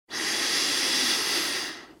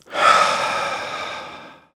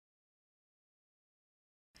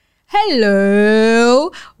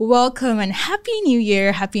Hello, welcome and happy new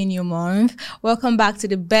year, happy new month. Welcome back to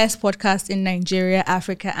the best podcast in Nigeria,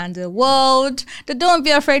 Africa and the world, the Don't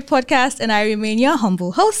Be Afraid podcast, and I remain your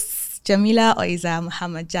humble host, Jamila Oiza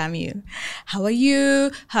Muhammad Jamiu. How are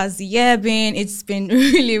you? How's the year been? It's been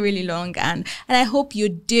really long, and I hope you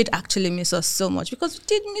did actually miss us so much because we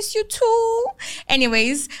did miss you too.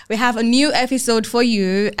 Anyways, we have a new episode for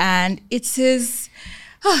you, and it is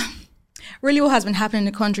really what has been happening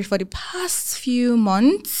in the country for the past few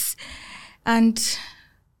months. And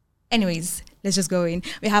anyways, let's just go in.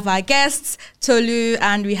 We have our guests, Tolu,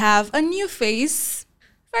 and we have a new face,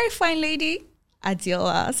 very fine lady,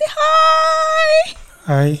 Adiola. Say hi.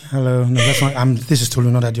 Hi, hello. No, that's not. This is Tolu,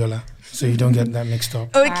 not Adiola. So you don't get that mixed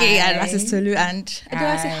up. Okay, and that is Tolu and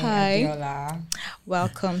Adiola. Say hi. Adiola.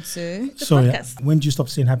 Welcome to the So podcast. when did you stop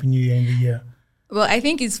saying Happy New Year in the year? Well, I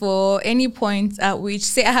think it's for any point at which,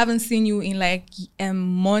 say I haven't seen you in like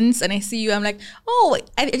months and I see you, I'm like, oh,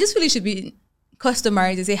 I just feel it should be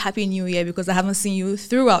customary to say Happy New Year because I haven't seen you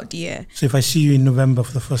throughout the year. So if I see you in November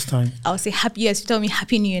for the first time? I'll say Happy Year. You tell me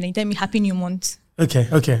Happy New Year and you tell me Happy New Month. Okay,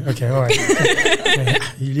 all right. Okay.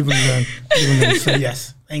 You live and learn. So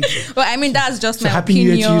yes, thank you. Well, I mean, that's just So my Happy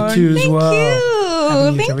opinion. New Year to you too as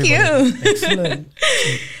well. Thank you. Excellent.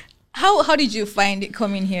 How did you find it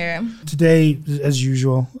coming here? Today, as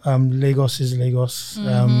usual, Lagos is Lagos.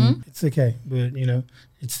 It's okay, but you know,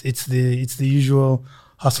 it's the usual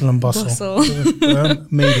hustle and bustle.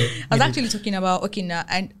 Made it. I was actually talking about now,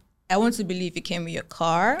 and I want to believe you came with your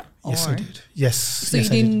car. Yes, I did. Yes. So yes,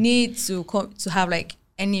 you didn't need to have like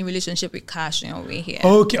any relationship with cash on your way here.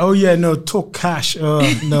 Okay. Oh yeah. No. Talk cash.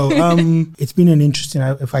 No. It's been an interesting,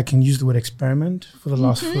 if I can use the word, experiment for the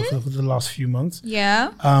last for the last few months.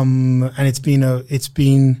 Yeah. And it's been a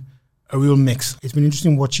real mix. It's been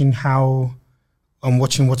interesting watching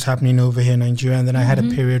what's happening over here in Nigeria, and then I had a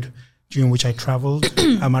period during which I traveled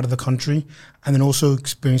out of the country, and then also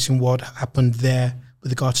experiencing what happened there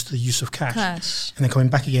with regards to the use of cash. And then coming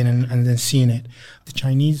back again and then seeing it. The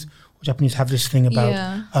Japanese have this thing about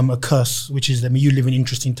a curse, which is that you live in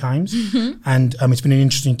interesting times, and it's been an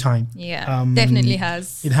interesting time. Yeah, definitely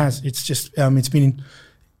has. It has. It's just it's been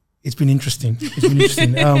interesting. It's been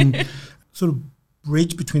interesting. Sort of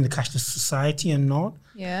bridge between the cashless society and not.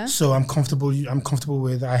 Yeah. So I'm comfortable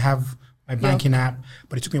with. I have my banking app,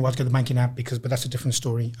 but it took me a while to get the banking app but that's a different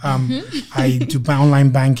story. I do online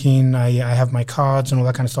banking. I have my cards and all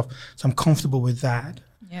that kind of stuff. So I'm comfortable with that.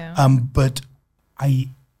 Yeah. But I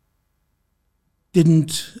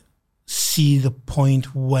didn't see the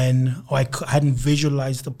point when, or I hadn't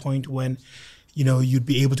visualized the point when, you know, you'd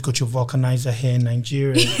be able to go to your vulcanizer here in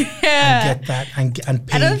Nigeria and get that and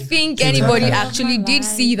pay. I don't think anybody actually did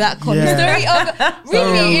see that coming. Story of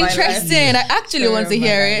really interesting. I actually want to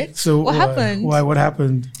hear it. So what happened? What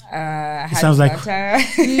happened? It sounds like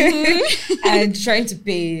and trying to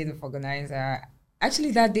pay the organizer.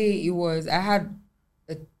 Actually, that day I had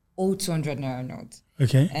an old 200 naira note.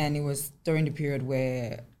 Okay. And it was during the period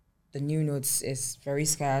where the new notes is very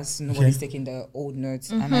scarce. Nobody's taking the old notes.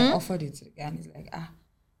 And I offered it to the guy, and he's like,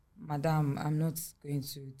 madam, I'm not going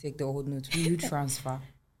to take the old note. Will you transfer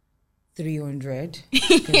 300?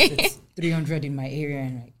 Because it's 300 in my area.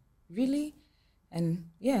 And I'm like, really? And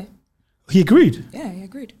yeah. He agreed? Yeah, he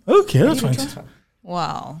agreed. Okay, that's fine.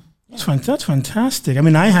 Wow. That's fantastic. I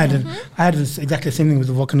mean, I had exactly the same thing with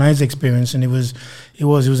the vulcanizer experience, and it was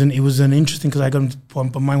an interesting, because I got,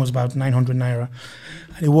 but mine was about 900 naira,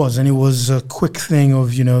 and it was a quick thing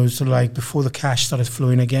of, you know, sort of like before the cash started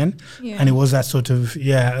flowing again, and it was that sort of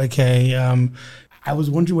I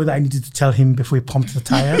was wondering whether I needed to tell him before he pumped the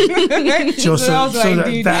tire. so that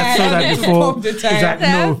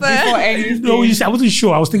before anything. No, I wasn't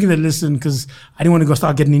sure. I was thinking that, listen, because I didn't want to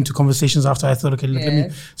start getting into conversations after. I thought, okay, look, let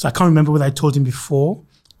me. So I can't remember whether I told him before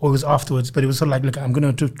or it was afterwards, but it was sort of like, look, I'm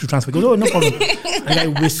going to transfer. He goes, oh, no problem. And I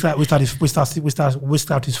whisked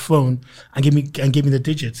out his phone and gave me the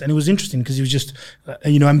digits. And it was interesting because he was just,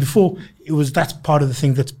 and before that's part of the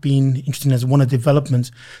thing that's been interesting as one of the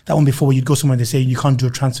developments. That one before, you'd go somewhere, they say you can't do a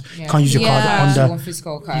transfer, you can't use your card under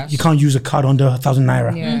physical cash. You can't use a card under 1,000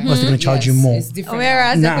 naira, or they're going to charge you more.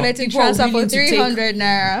 Whereas they're collecting transfer for 300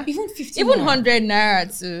 naira, even 50, even 100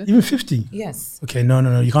 naira too, even 50. Yes. Okay,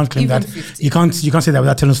 no, you can't claim even that. 50. You can't say that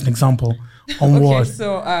without telling us an example. On okay, what?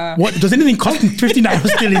 So what does anything cost 50 naira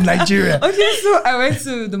still in Nigeria? Okay, so I went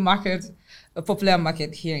to the market, a popular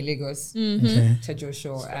market here in Lagos, Tejo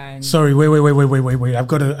Show, and sorry, wait. I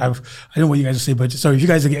don't know what you guys say, but sorry, if you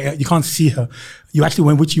guys you can't see her. You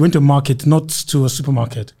actually went to a market, not to a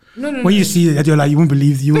supermarket. No. When you see that, you're like, you won't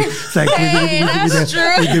believe you. It's like with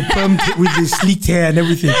the sleeked hair and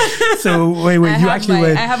everything. So wait, you actually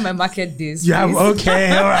went. I have my market days. You have,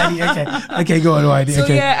 okay, all right, okay, go on, all right. So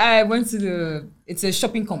okay. yeah, I went to it's a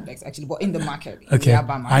shopping complex actually, but in the market. Okay,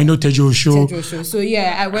 I know Tejo Show. So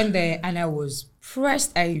yeah, I went there and I was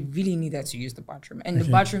pressed. I really needed to use the bathroom, and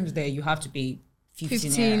the bathrooms there you have to pay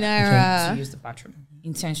 15 naira to use the bathroom.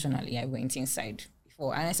 Intentionally, I went inside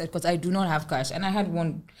before and I said, because I do not have cash, and I had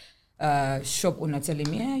one shop owner telling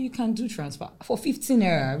me, you can do transfer for 15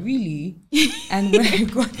 naira, really? And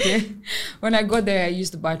when I got there, I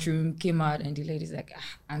used the bathroom, came out, and the lady's like,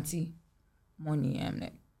 auntie, money. I'm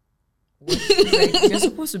like, what? Like, you're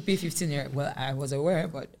supposed to pay 15 naira. Well, I was aware,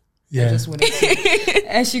 but I just wanted to.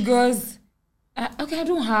 And she goes, okay, I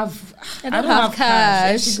don't have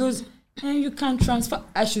cash. And she goes, you can transfer.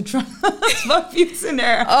 I should transfer 15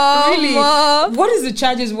 naira. Oh, really? Mom. What is the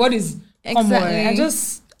charges? What is exactly?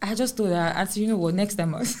 I just told her, I said, you know what, next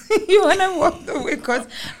time I'll see you, and I walked away because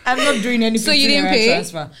I'm not doing any. So you didn't pay?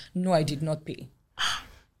 Transfer. No, I did not pay.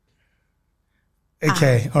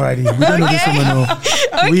 Okay, alrighty. We don't know this woman.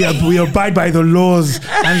 No. We abide by the laws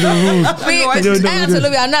and the rules.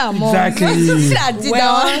 Exactly.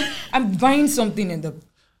 Well, I'm buying something in the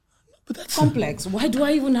complex. Why do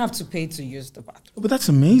I even have to pay to use the bathroom? But that's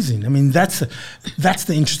amazing. I mean, that's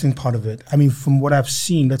the interesting part of it. I mean, from what I've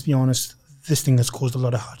seen, let's be honest, this thing has caused a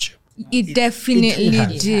lot of hardship. It definitely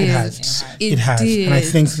did. It has. And I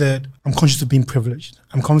think that I'm conscious of being privileged.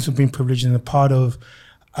 I'm conscious of being privileged in the part of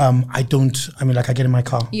I get in my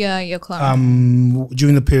car. Yeah, your car.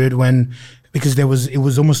 During the period when, because it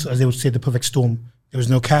was almost, as they would say, the perfect storm. There was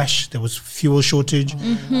no cash, there was fuel shortage,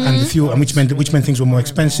 and the fuel, and which meant things were more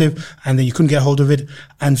expensive, and then you couldn't get hold of it.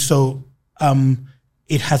 And so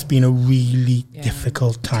it has been a really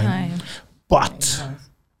difficult time. But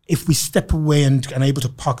if we step away and are able to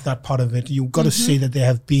park that part of it, you've got to say that there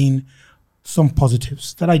have been some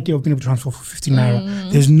positives. That idea of being able to transfer for 15 naira,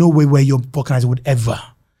 there's no way where your organizer would ever,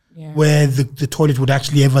 where the toilet would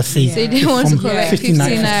actually ever say, so they want to collect 15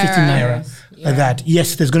 naira. Like that.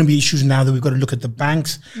 Yes, there's going to be issues now that we've got to look at the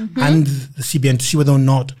banks and the CBN to see whether or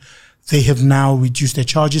not they have now reduced their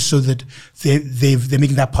charges so that they're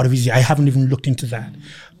making that part of it easy. I haven't even looked into that.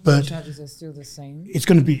 But the charges are still the same. It's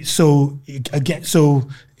going to be so again. So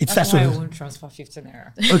it's that's that why sort of. I won't transfer 15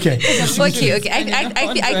 naira. Okay.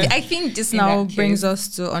 Okay. I think this now brings us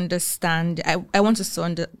to understand. I want us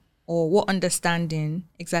to what understanding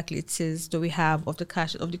exactly it is do we have of the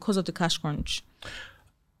cash of the cause of the cash crunch.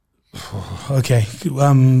 Okay,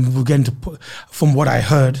 we'll get into. From what I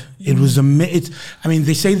heard, it was I mean,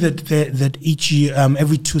 they say that each year,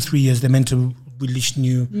 every 2-3 years, they're meant to release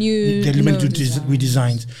new they're meant to do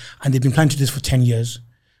redesigns, and they've been planning to do this for 10 years.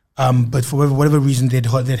 But for whatever reason, they'd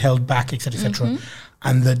held back, etc.,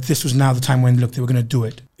 and that this was now the time when they were going to do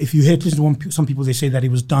it. If you hear some people, they say that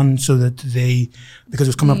it was done so that because it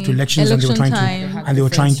was coming up to elections, and they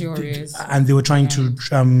were trying to.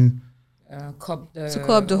 Curb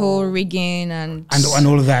the whole rigging and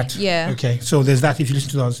all of that. Yeah. Okay. So there's that. If you listen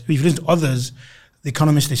to those, if you listen to others, the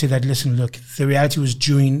economists, they say that, listen, look, the reality was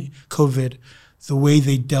during COVID, the way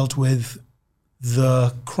they dealt with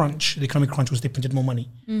the economic crunch was they printed more money.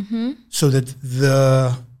 So that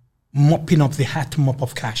the mopping up, they had to mop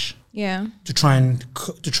up cash. Yeah. To try and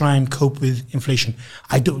cope with inflation.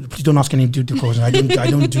 Please don't ask any difficult questions. I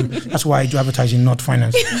don't do. That's why I do advertising, not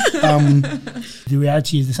finance. The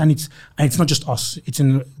reality is this, and it's not just us. It's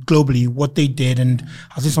globally what they did. And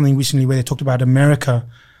I did something recently where they talked about America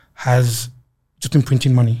has just been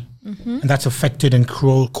printing money, and that's affected and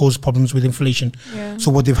caused problems with inflation. Yeah.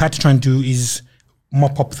 So what they've had to try and do is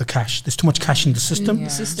mop up the cash. There's too much cash in the system.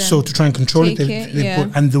 So to try and control they put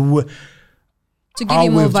to give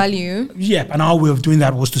you more value. Yeah, and our way of doing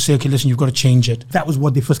that was to say, okay, listen, you've got to change it. That was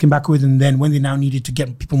what they first came back with, and then when they now needed to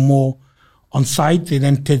get people more on side, they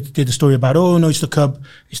then did the story about, oh no, it's the curb,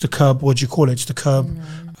 what do you call it? It's the curb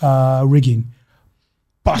rigging.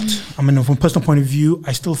 But I mean, from a personal point of view,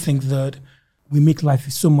 I still think that we make life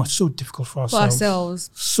so difficult for ourselves.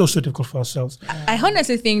 So difficult for ourselves. I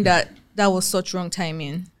honestly think that was such wrong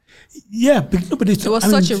timing. Yeah, but it was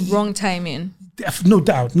such a wrong timing. No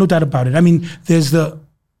doubt about it. I mean, there's put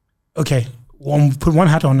one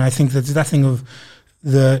hat on. I think that thing of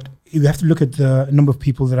you have to look at the number of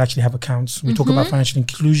people that actually have accounts. We talk about financial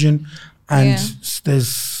inclusion, and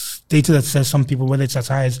there's data that says some people, whether it's as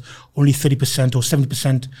high as only 30% or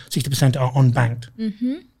 70%, 60% are unbanked.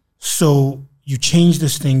 So you change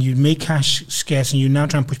this thing, you make cash scarce, and you now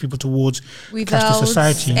try and push people towards cashless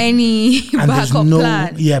society. Any backup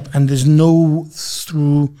plan. Yep, and there's no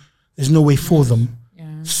way for them.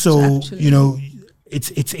 Yeah. So,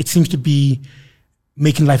 it seems to be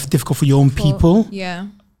making life difficult for your own people. Yeah.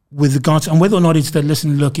 With regards, and whether or not it's that,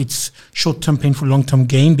 listen, look, it's short-term pain for long-term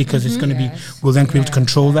gain, because it's going to be, will then be able to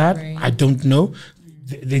control that. I don't know.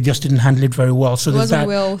 They just didn't handle it very well. So it wasn't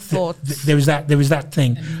well thought. There is that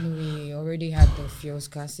thing. And we already had the fuel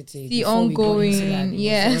scarcity. The ongoing,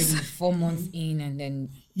 yes. 4 months in, and then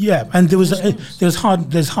and there's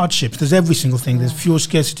hardships. There's every single thing. There's fuel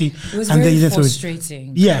scarcity. It was and very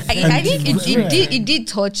frustrating. I think it did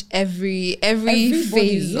touch every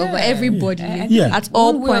phase of everybody at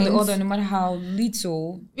all points. Or the other, no matter how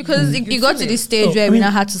little. Because it got to the stage where we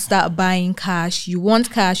now had to start buying cash. You want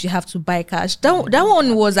cash, you have to buy cash. That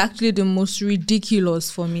one was actually the most ridiculous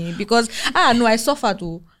for me, because I suffered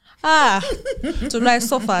too. So I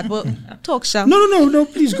suffered, but talk, Sham. No,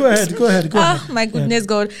 please go ahead. Go ahead. My goodness,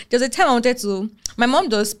 God. There's a time I wanted to. My mom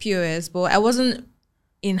does POS, but I wasn't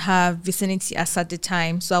in her vicinity at the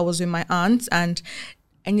time, so I was with my aunt, and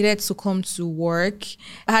I needed to come to work.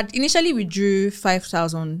 I had initially withdrew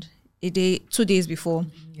 5,000 a day 2 days before.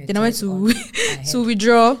 Then I went to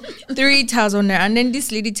withdraw 3,000 naira, and then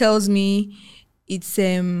this lady tells me it's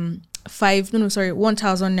 1,000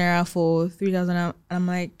 naira for 3,000, and I'm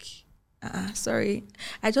like, sorry,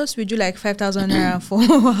 I just withdrew like 5,000 naira for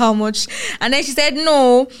how much? And then she said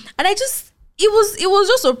no, and it was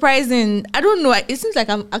just surprising. I don't know. It seems like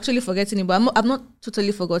I'm actually forgetting it, but I'm not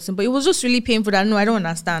totally forgotten. But it was just really painful. That I don't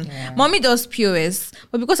understand. Yeah. Mommy does POS,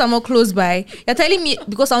 but because I'm not close by, you're telling me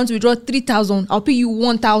because I want to withdraw 3,000, I'll pay you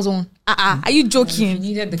 1,000. Are you joking? You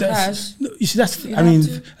needed the cash. No, you see,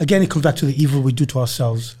 again, it comes back to the evil we do to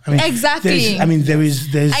ourselves. Exactly.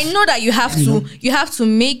 There's. I know that you have to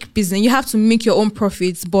make business, you have to make your own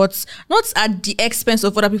profits, but not at the expense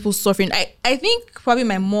of other people's suffering. I think probably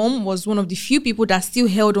my mom was one of the few people that still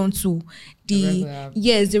held on to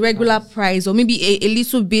the regular price, or maybe a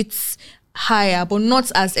little bit higher, but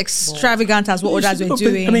not as extravagant as what others were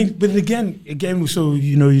doing. But again, so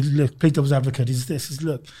you look, play devil's advocate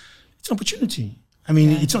look. It's an opportunity.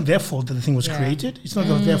 It's not their fault that the thing was created. It's not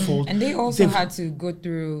their fault. And they also had to go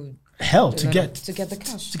through hell to get the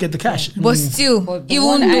cash. To get the cash. But still, the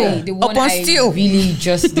one I really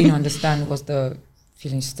just didn't understand was the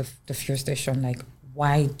feelings, the fuel station. Like,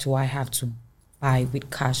 why do I have to buy with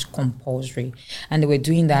cash compulsory? And they were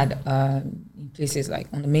doing that in places like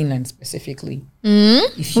on the mainland specifically.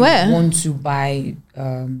 If you want to buy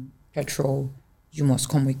petrol, you must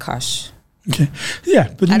come with cash. Okay.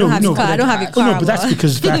 Yeah, but I don't have a car. But that's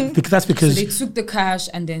because so they took the cash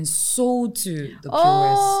and then sold to the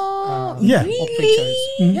POS operators.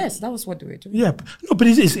 Yes, that was what they were doing. Yeah, but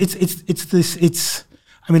it's this.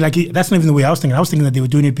 That's not even the way I was thinking. I was thinking that they were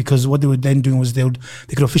doing it because what they were then doing was they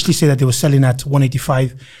could officially say that they were selling at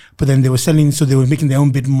 185, but then they were selling, so they were making their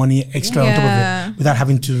own bit of money extra on top of it without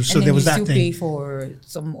having to. So there was that thing. Pay for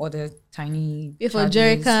some other tiny. Pay for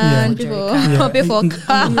jerrycan. Pay for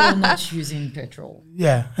car. We were not using petrol.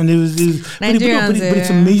 Yeah, and it was Nigerians. But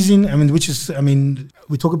it's amazing.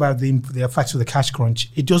 We talk about the effects of the cash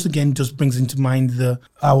crunch. It just brings into mind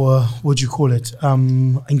our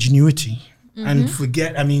ingenuity. And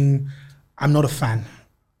forget, I'm not a fan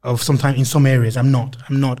of sometimes in some areas. I'm not.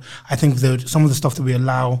 I think that some of the stuff that we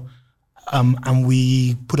allow and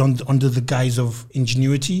we put under the guise of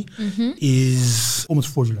ingenuity is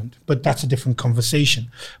almost fraudulent. But that's a different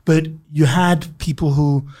conversation. But you had people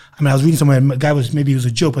who, I was reading somewhere, a guy was, maybe it was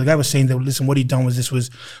a joke, but the guy was saying that, listen, what he'd done was with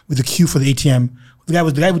the queue for the ATM. The guy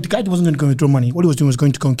wasn't going to go withdraw money. What he was doing was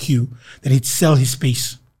going to go in queue, then he'd sell his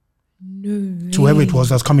space. To whoever it was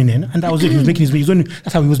that was coming in, and that was it. He was making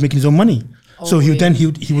that's how he was making his own money. So he would.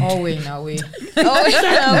 Away. And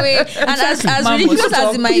as ridiculous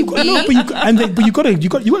as it might be, but you got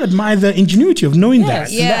to admire the ingenuity of knowing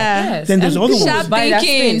that. Yeah. Then there's other ones. Sharp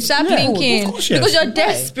thinking. Because you're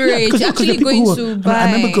desperate. You're actually going to buy. I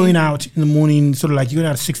remember going out in the morning, sort of like you're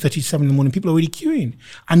going out at 6:30, 7 in the morning. People are already queuing,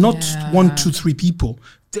 and not 1, 2, 3 people.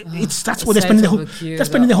 That's what they're spending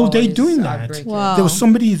the whole day doing that. Wow. There was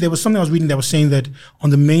something I was reading that was saying that on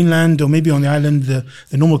the mainland or maybe on the island, the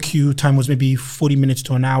normal queue time was maybe 40 minutes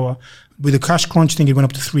to an hour. With the cash crunch thing, it went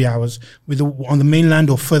up to 3 hours. On the mainland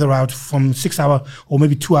or further out, from 6 hour or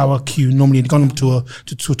maybe 2 hour queue, normally it gone up to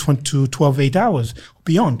 12, 8 hours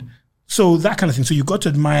beyond. So that kind of thing. So you got to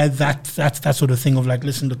admire that sort of thing of like,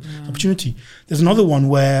 listen, look, opportunity. There's another one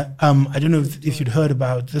where I don't know if you'd heard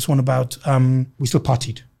about this one about we still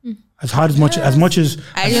partied. As much as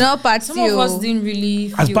I did not party. Some of us didn't really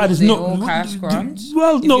feel as bad as cash crunch.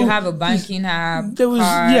 Well, if you have a banking app, there was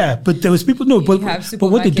but there was people but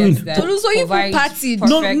what they're doing. So you partied?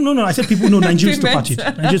 No. I said people. No, Nigerians still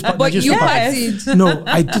partied. But you partied? No,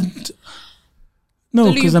 I didn't. No,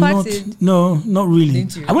 Tolu, because you I'm partied? not. No, not really.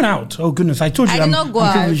 Didn't you? I went out. Oh goodness, I told you. I did not go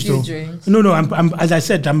out. privileged Few though. drinks. No. I'm as I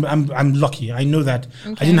said. I'm lucky. I know that.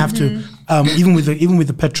 I didn't have to. Even with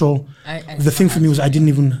the petrol, the thing for me was I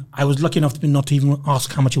was lucky enough to not to even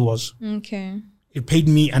ask how much it was. Okay. It paid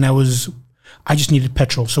me, and I just needed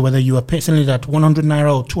petrol. So whether you were selling it at 100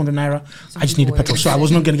 naira or 200 naira, I just needed petrol. So I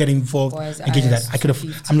was not going to get involved and get that. I could have.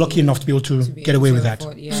 I'm lucky enough to be able to get away with that.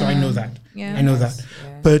 So I know that. Yeah. I know that.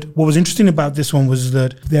 But what was interesting about this one was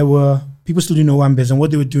that there were people still didn't know Wambes and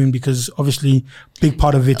what they were doing, because obviously big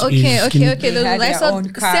part of it is Okay. They had their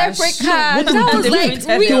own cash. Separate cash. What That was they like, printed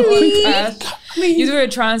their own really? cash. You do a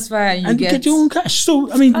transfer and you get your own cash. So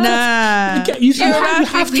I mean, Nah. you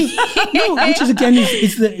have to. No, which is again,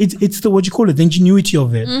 it's the what you call it, the ingenuity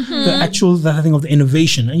of it, the actual that thing of the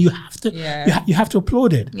innovation, and you have to you have to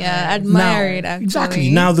applaud it. Yeah, admire it actually.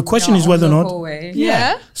 Exactly. Now the question is whether or not.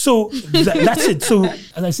 Yeah. So that's it. So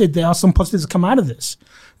as I said, there are some positives that come out of this.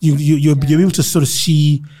 You're able to sort of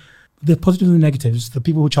see the positives and the negatives. The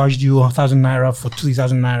people who charged you 1,000 naira for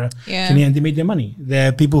 2,000 naira, Yeah. in the end, they made their money. There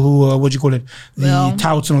are people who, the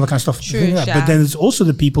touts and all that kind of stuff. True, But then there's also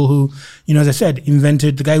the people who, as I said,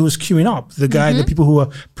 invented the guy who was queuing up, the guy, the people who were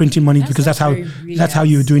printing money because that's how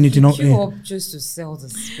you were doing it. Queue up just to sell the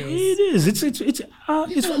space. It is. It's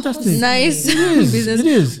fantastic. Nice business. It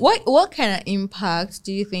is. What kind of impact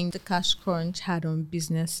do you think the cash crunch had on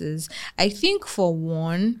businesses? I think for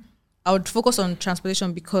one, I would focus on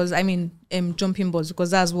transportation because jumping boards, because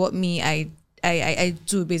that's what I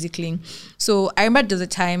do basically. So I remember there was a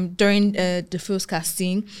time during the first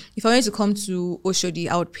casting, if I wanted to come to Oshodi,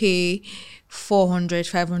 I would pay 400,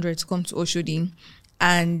 500 to come to Oshodi.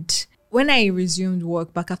 And when I resumed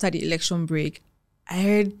work back after the election break, I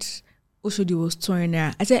heard Oshodi was touring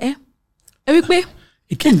there. I said, Erikwe,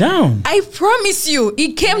 it came down. I promise you,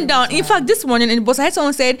 it came down. In fact, this morning in the bus, I had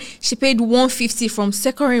someone said she paid 150 from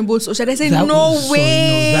Second Rainbow to Oshodi. I said,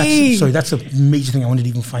 That's a major thing I wanted to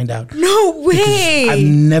even find out. No way.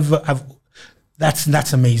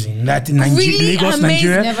 That's amazing. That in Lagos, amazing.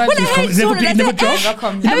 Nigeria, It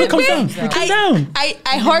never comes down.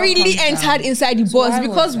 I hurriedly entered inside the bus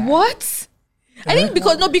because what? I think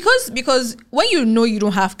because when you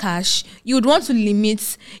don't have cash, you would want to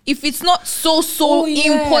limit. If it's not so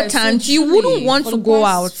important, you wouldn't want to go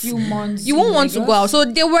out. You won't want to go out. So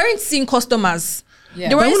they weren't seeing customers. Yeah.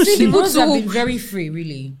 They weren't seeing people have been very free,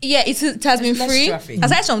 really. Yeah, it has been free. Traffic.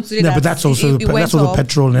 Aside from today, Yeah, but that's also the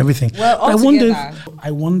petrol and everything. Well, I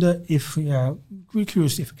wonder if we're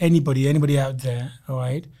curious if anybody out there, all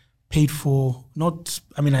right, paid for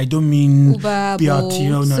I don't mean Uber, BRT.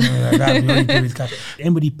 No, that we only pay with cash.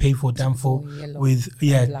 Anybody paid for Danfo with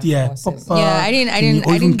Papa, I didn't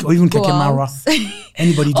or even go Keke Mara.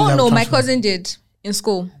 Anybody do that? Oh no, with my transfer? cousin did in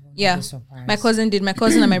school. Yeah, my cousin did. My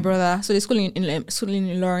cousin and my brother. So they school in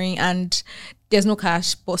Ilorin, and there's no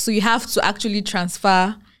cash, so you have to actually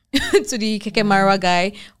transfer to the Keke Mara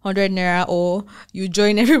guy 100 naira, or you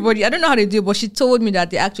join everybody. I don't know how they do it, but she told me that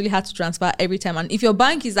they actually had to transfer every time. And if your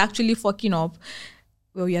bank is actually fucking up,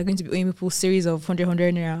 well, you are going to be owing people a series of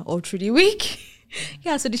 100 naira all through the week.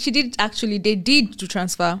 Yeah, so they did to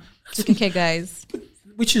transfer to Keke guys.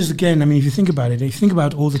 Which is, again, if you think about it, if you think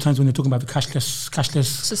about all the times when they're talking about the cashless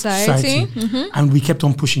society, and we kept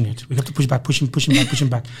on pushing it. We kept to push back, pushing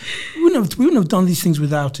back. We wouldn't have done these things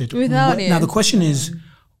without it. Now, the question is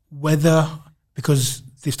whether, because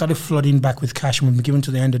they started flooding back with cash and we've been given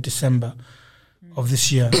to the end of December of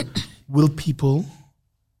this year, will people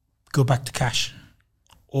go back to cash?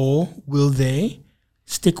 Or will they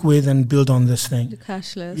stick with and build on this thing? The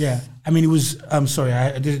cashless. Yeah. It was, I'm sorry,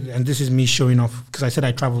 I did, and this is me showing off, because I said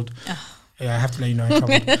I traveled. Yeah, I have to let you know I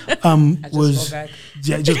traveled.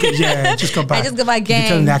 Just got back. I just got back, You can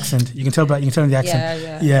tell in the accent. You can tell in the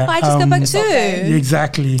accent. Yeah. Oh, I just got back too.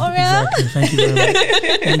 Exactly. Oh, yeah? Exactly. Thank you very much.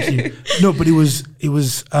 Thank you. No, but it was.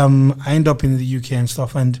 I ended up in the UK and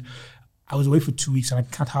stuff, and I was away for 2 weeks, and I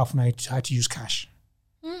cut half night. I had to use cash.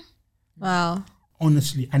 Wow.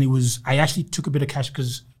 Honestly, and it was. I actually took a bit of cash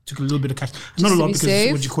because. Took a little bit of cash, not a lot because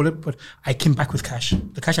safe? what do you call it? But I came back with cash.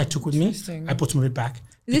 The cash I took with me, I bought some of it back.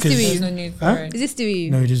 Is this There's no need for it. Is this to you?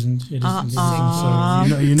 No, it isn't. It isn't.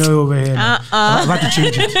 So you know over here. I've had to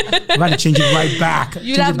change it. I've had to change it right back.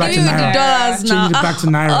 You'd change have it back given to me the naira. dollars now. Change it back to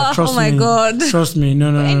naira. Trust me. Oh my God. Trust me.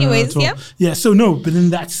 No. Anyways, no, yeah. So no, but then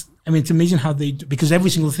that's. It's amazing how they do, because every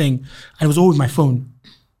single thing, and it was all with my phone.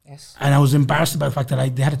 Yes. And I was embarrassed about the fact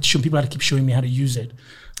that they had to show people had to keep showing me how to use it.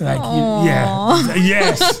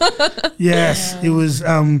 Yes. It was.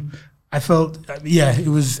 I felt. It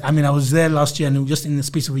was. I was there last year, and it was just in the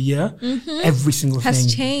space of a year, every single thing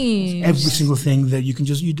has changed. Every single thing that you can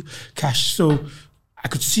just use cash. So I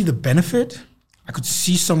could see the benefit. I could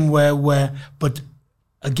see somewhere where, but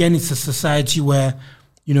again, it's a society where,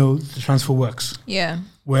 the transfer works. Yeah.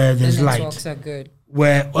 Where there's The light. networks are good.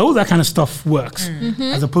 Where all that kind of stuff works.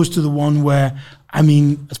 As opposed to the one where,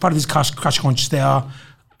 as part of this crash crunch,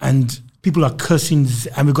 and people are cursing,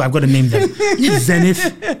 I've got to name them, Zenith,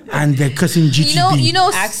 and they're cursing GTB.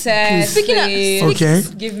 Access, Okay.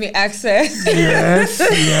 Give me access. Yes,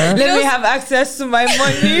 yeah. Let me have access to my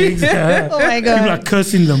money. Oh my God. People are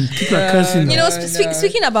cursing them.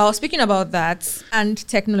 Speaking about that and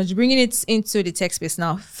technology, bringing it into the tech space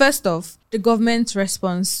now. First off, the government's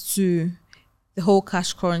response to the whole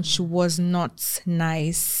cash crunch was not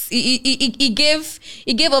nice. It gave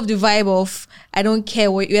off the vibe of, I don't care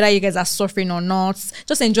whether you guys are suffering or not.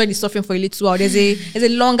 Just enjoy the suffering for a little while. There's a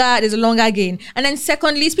longer gain. And then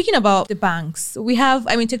secondly, speaking about the banks,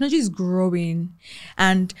 technology is growing,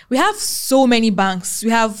 and we have so many banks.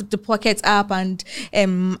 We have the Pocket app and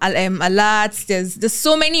alerts. There's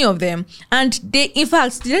so many of them, and in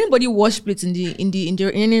fact, did anybody wash plates in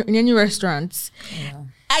any restaurants?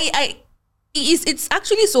 Yeah. It's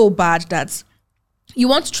actually so bad that you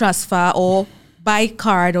want to transfer or buy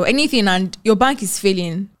card or anything and your bank is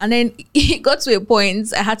failing. And then it got to a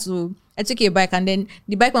point I took a bike, and then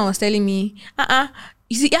the bike man was telling me,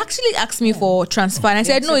 he actually asked me for transfer, and I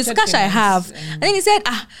said, no, it's cash I have. And then he said,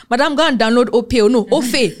 madam, go and download OPay. No,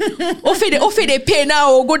 OFE they pay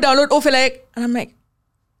now, or go download OFE. And I'm like,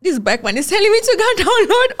 this bike man is telling me to go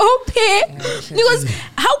download OPay. Because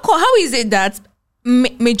how is it that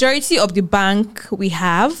majority of the bank we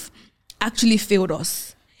have actually failed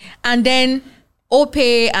us, and then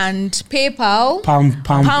OPay and PayPal,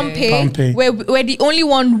 PalmPay, we're the only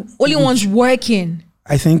ones working.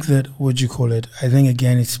 I think that, I think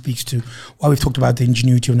again it speaks to why we've talked about the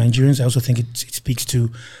ingenuity of Nigerians. I also think it speaks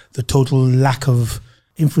to the total lack of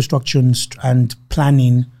infrastructure and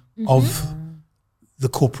planning of the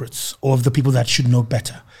corporates or of the people that should know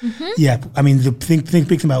better. Yeah, the big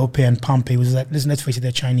thing about OPay and PalmPay was that, listen, let's face it,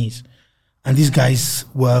 they're Chinese. And these guys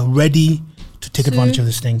were ready to take advantage of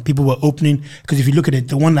this thing. People were opening, because if you look at it,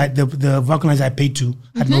 the one like the vulcanizer I paid to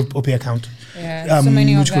had no OPay account. Yeah, so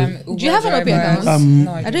many of them. Do you have an OPay account?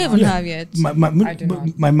 No, I don't even have yet. I do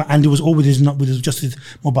not. And it was always just his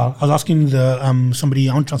mobile. I was asking somebody,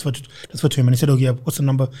 I want to transfer to him, and he said, "Oh yeah, what's the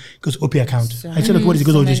number?" He goes, "OPay account." I said, "Look, what is it?"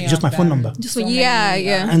 He goes, "Oh, it's just my phone number."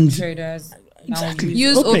 And traders exactly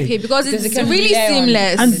use OPay because it's really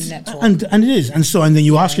seamless, and it is, and then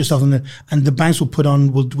you ask yourself, and the banks will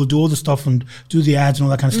do all the stuff and do the ads and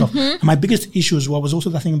all that kind of stuff. And my biggest issue as well was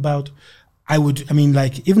also that thing about,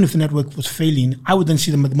 even if the network was failing, I would then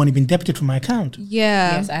see the money being debited from my account.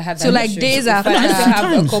 Yeah. Yes, I had that. So like days after I that.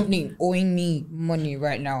 have a company owing me money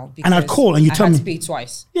right now, And I'd call and you tell me. I had to pay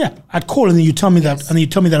twice. Yeah, I'd call and then you tell me that,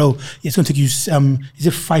 oh, it's going to take you, is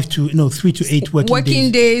it 3 to 8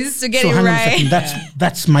 working days to get it right?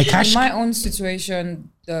 That's my cash. In my own situation,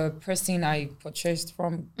 the person I purchased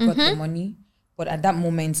from got the money, but at that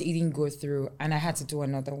moment it didn't go through, and I had to do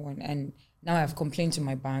another one. And now I've complained to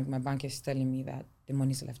my bank. My bank is telling me that the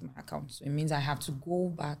money's left my account. So it means I have to go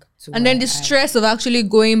back to. And then the stress of actually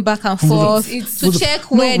going back and forth to check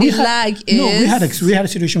where the lag is. No, we had a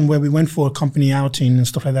situation where we went for a company outing and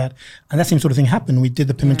stuff like that, and that same sort of thing happened. We did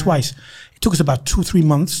the payment twice. It took us about 2-3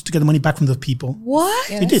 months to get the money back from the people. What?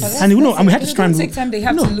 It did, and we had to try and take time. They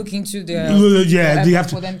have to look into their. They have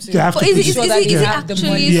to. They have to. Is it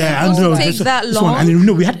actually take that long?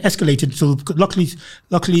 And we had escalated. So luckily,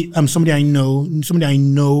 somebody I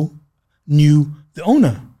know knew the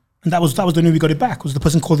owner, and that was the way we got it back. Was the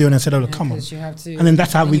person called the owner and said, "Oh, look, come on," and then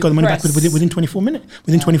that's how we got the money back within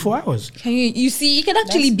 24 hours. Can you see? You can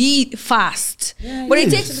actually be fast, but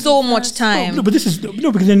it takes so much time. No, but this is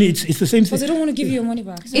because then it's the same thing. Because they don't want to give you your money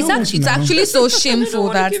back. It's actually so shameful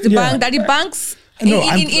that the banks.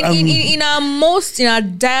 In our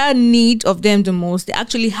dire need of them the most, they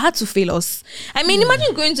actually had to fail us.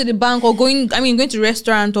 Imagine going to the bank or going to a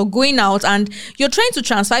restaurant or going out and you're trying to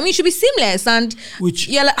transfer. It should be seamless, and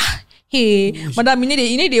you're like, hey, madam, you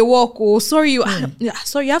need a walk. Oh, sorry, you have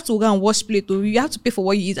to go and wash plate. Or you have to pay for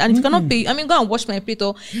what you eat. And if you cannot pay, go and wash my plate.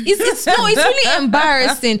 Or it's really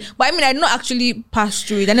embarrassing. But I did not actually pass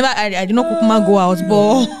through it. I did not go out.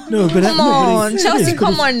 But come on, Chelsea,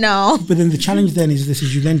 come on now. But then the challenge then is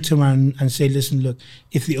you then turn around and say, listen, look,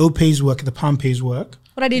 if the OPays work, the PalmPays work.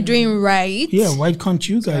 What are they doing right? Yeah, why can't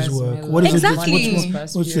you guys work? What is exactly.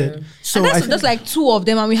 What's it? So and that's like 2 of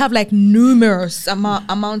them, and we have like numerous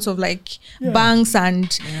amounts of banks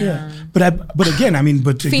and But again,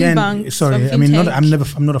 sorry, I'm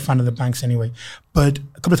not a fan of the banks anyway. But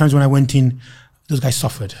a couple of times when I went in, those guys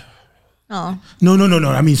suffered. Oh. No.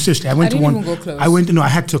 I mean, seriously, I went to didn't one. even go close. I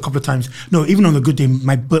had to a couple of times. No, even on the good day,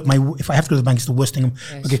 my if I have to go to the bank, it's the worst thing.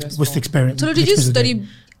 Worst experience. So did you study?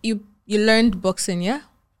 You learned boxing, yeah?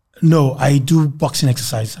 No, I do boxing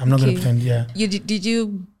exercise. I'm not going to pretend. Yeah. You did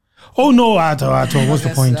you? Oh no, at all. What's the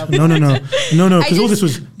point? No. Because all this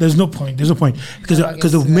was. There's no point. Because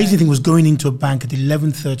the amazing thing was going into a bank at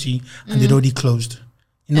 11:30 and they'd already closed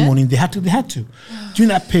in the morning. They had to. During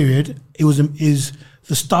that period,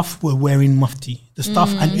 the staff were wearing mufti. The staff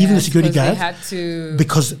and even the security guards. They had to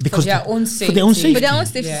because for their own safety. For their own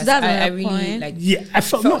safety. Yes, That's I my really point. like. Yeah, I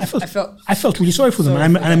felt really sorry for them.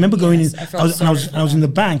 And I remember going in. I was in the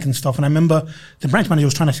bank and stuff. And I remember the branch manager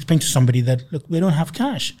was trying to explain to somebody that look, we don't have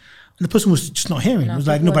cash. And the person was just not hearing. It was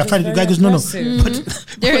like, no, but I tried. The guy goes, no. But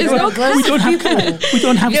There is no cash. we don't have cash. We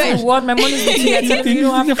don't have cash. Yeah, what? My money's not here. You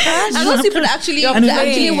don't have cash. And those people actually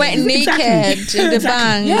went naked in the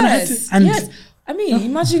bank. Yes. And yes. I mean,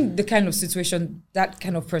 imagine the kind of situation that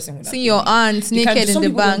kind of person would have. See your aunt naked in the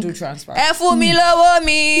bank. Don't do transfer. For me, lower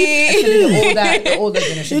me. The older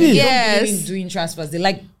generation. They Yes. don't believe in doing transfers. They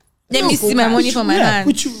like. Let me see my money from my hand.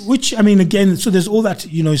 Which I mean, again, so there's all that,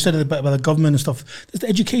 you said about the government and stuff. There's the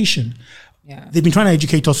education. Yeah. They've been trying to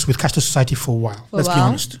educate us with cashless society for a while. Let's be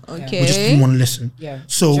honest. Okay. We just didn't want to listen. Yeah.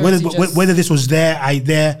 So whether this was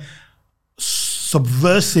their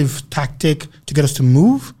subversive tactic to get us to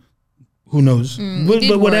move, who knows?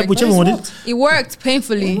 Whichever one it is. It worked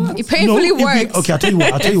painfully. It painfully worked. Okay, I'll tell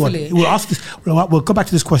you what. We'll ask this. We'll come back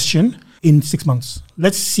to this question in 6 months.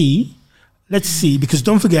 Let's see, because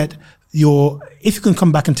don't forget, if you can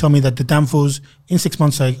come back and tell me that the Danfos in 6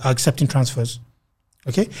 months are accepting transfers,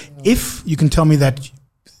 okay? If you can tell me that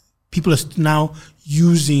people are now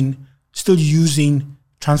still using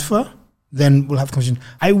transfer, then we'll have a conversation.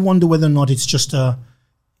 I wonder whether or not it's just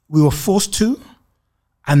we were forced to,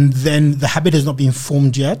 and then the habit has not been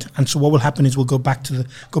formed yet. And so what will happen is we'll go back to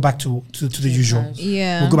the usual.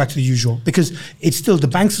 Yeah. We'll go back to the usual because it's still, the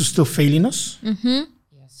banks are still failing us. Mm-hmm.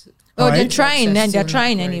 Oh, they're trying. They're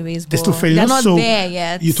trying anyways. They're still failing they're us. Not there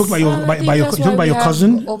yet. You talk about your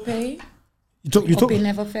cousin. You talk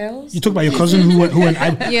never fails. You talk about your cousin who and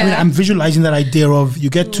I mean, I'm visualizing that idea of you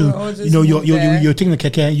get to you're taking the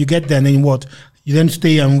keke, you get there and then what? You then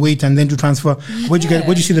stay and wait and then do transfer. Where'd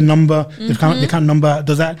you see the number? The account number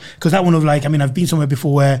does that? Because that one of like, I mean, I've been somewhere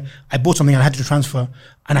before where I bought something and I had to transfer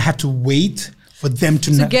and I had to wait for them to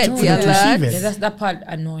receive it. Yeah, that part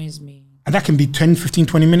annoys me. And that can be 10, 15,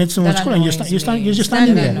 20 minutes and you're just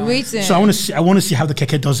standing there. Waiting. So I want to see how the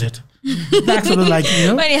keke does it. That's sort of like,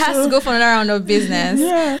 when it has to go for another round of business.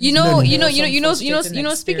 Yeah.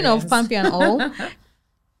 Speaking of Pampi and all,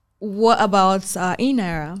 what about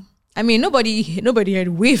e-Naira? I mean, nobody heard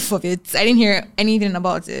whiff of it. I didn't hear anything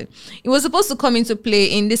about it. It was supposed to come into play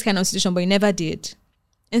in this kind of situation, but it never did.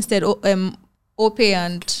 Instead, Ope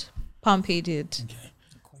and Pampi did. Okay.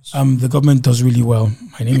 The government does really well.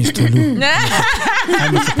 My name is Tolu.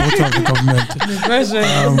 I'm a supporter of the government.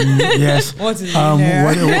 Yes. What is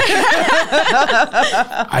there?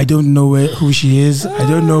 I don't know who she is. I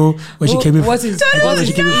don't know where she came from. What is No,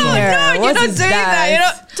 you're not doing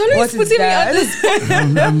that. Tolu is putting me on the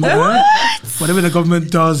spot. Whatever the government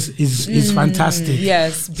does is fantastic.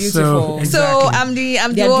 Yes, beautiful. Exactly. So I'm the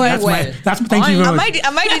one. Thank you very much.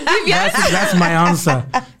 Am I the deviant? That's my answer.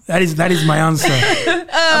 That is my answer.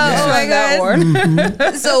 Oh my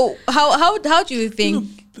God. So how do you think?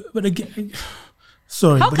 But again,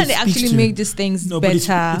 sorry. How can they actually make these things better? But it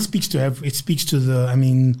speaks to the. I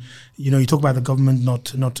mean, you talk about the government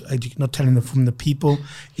not telling from the people.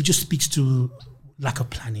 It just speaks to lack of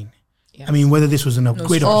planning. Yeah. I mean, whether this was an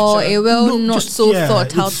upgrade or a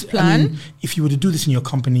thought out plan. I mean, if you were to do this in your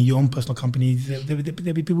company, your own personal company, there'll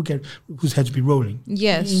be people whose heads be rolling.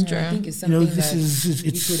 Yes, true. I think it's something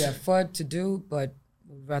you could afford to do, but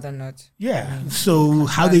would rather not. Yeah. So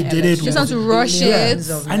how they did it, just want to rush it,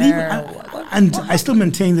 and I still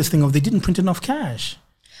maintain this thing of they didn't print enough cash.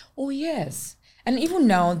 Oh yes, and even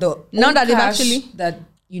now that they've actually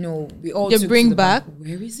we all they bring back.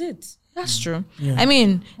 Where is it? That's true. Yeah. I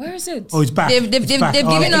mean, where is it? Oh, it's back. They've given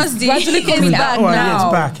us the. It's back now.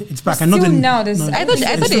 Yeah, it's back. And I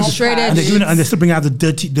thought they shredded it. And they're still bringing out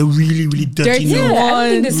the really, really dirty notes. notes. I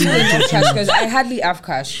don't think they still have cash because I hardly have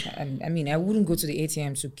cash. I mean, I wouldn't go to the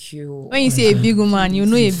ATM to queue. When you say a big woman, you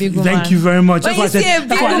know a big woman. Thank you very much. That's why I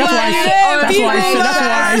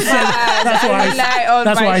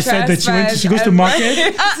said that she goes to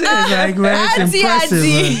market. It's impressive.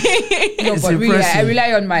 No, but really, I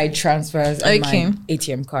rely on my transfers and my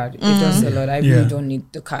ATM card. It does a lot. I really don't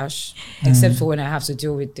need the cash, except for when I have to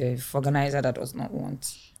deal with the organizer that does not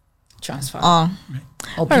want. transfer. Or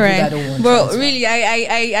Or people all right. that don't want Well, transfer. really,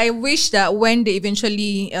 I wish that when they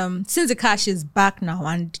eventually, since the cash is back now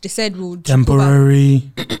and they said we'll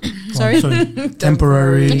Temporary. Sorry?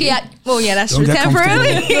 Temporary. Okay, yeah. Oh, yeah, that's Don't true. get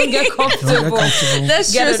Temporarily. Don't get comfortable. Don't get comfortable.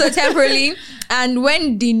 That's Get true. it. So temporarily, and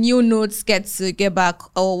when the new notes get back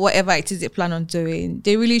or whatever it is they plan on doing,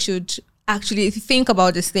 they really should actually think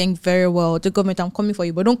about this thing very well. The government, I'm coming for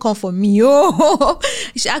you, but don't come for me. Oh,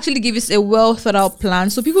 you should actually give us a well thought out plan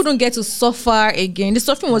so people don't get to suffer again. The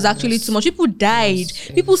suffering was actually too much. People died.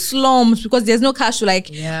 People slumped because there's no cash to I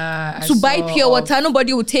to buy saw pure water.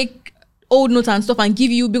 Nobody will take old notes and stuff and give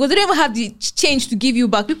you because they don't even have the change to give you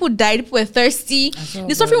back. People died, people were thirsty.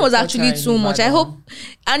 The suffering was actually too much. I hope,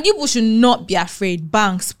 and people should not be afraid.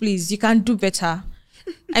 Banks, please, you can do better.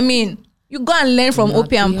 I mean, you go and learn from not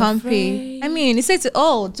Opie and be Pampe. afraid. I mean, it says it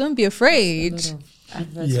all. Don't be afraid.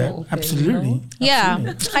 Yeah, absolutely. Yeah,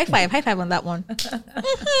 Absolutely. high five on that one.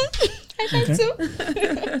 High five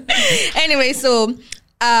too. Anyway, so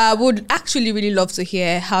would actually really love to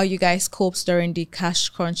hear how you guys coped during the cash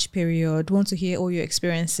crunch period. Want to hear all your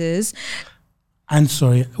experiences. And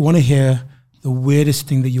sorry, I want to hear the weirdest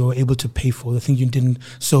thing that you were able to pay for, the thing you didn't.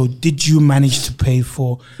 So did you manage to pay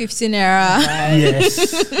for? 15 naira.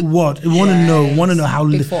 Yes. What? I want to know how.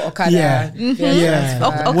 Before Okada. Yeah. Yeah.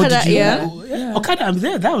 Okada, What did you? yeah. Okada, I'm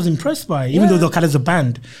there. That was impressed by. Even though the Okada's a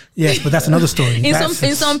band. Yes, but that's another story. In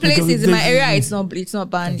some places in my area it's not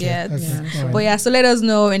banned yet. Right. But yeah, so let us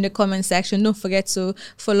know in the comment section. Don't forget to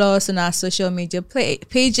follow us on our social media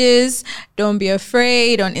pages. Don't be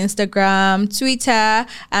afraid on Instagram, Twitter,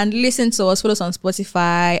 and listen to us. Follow us on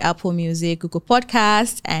Spotify, Apple Music, Google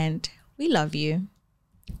Podcasts, and we love you.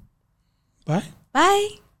 Bye. Bye.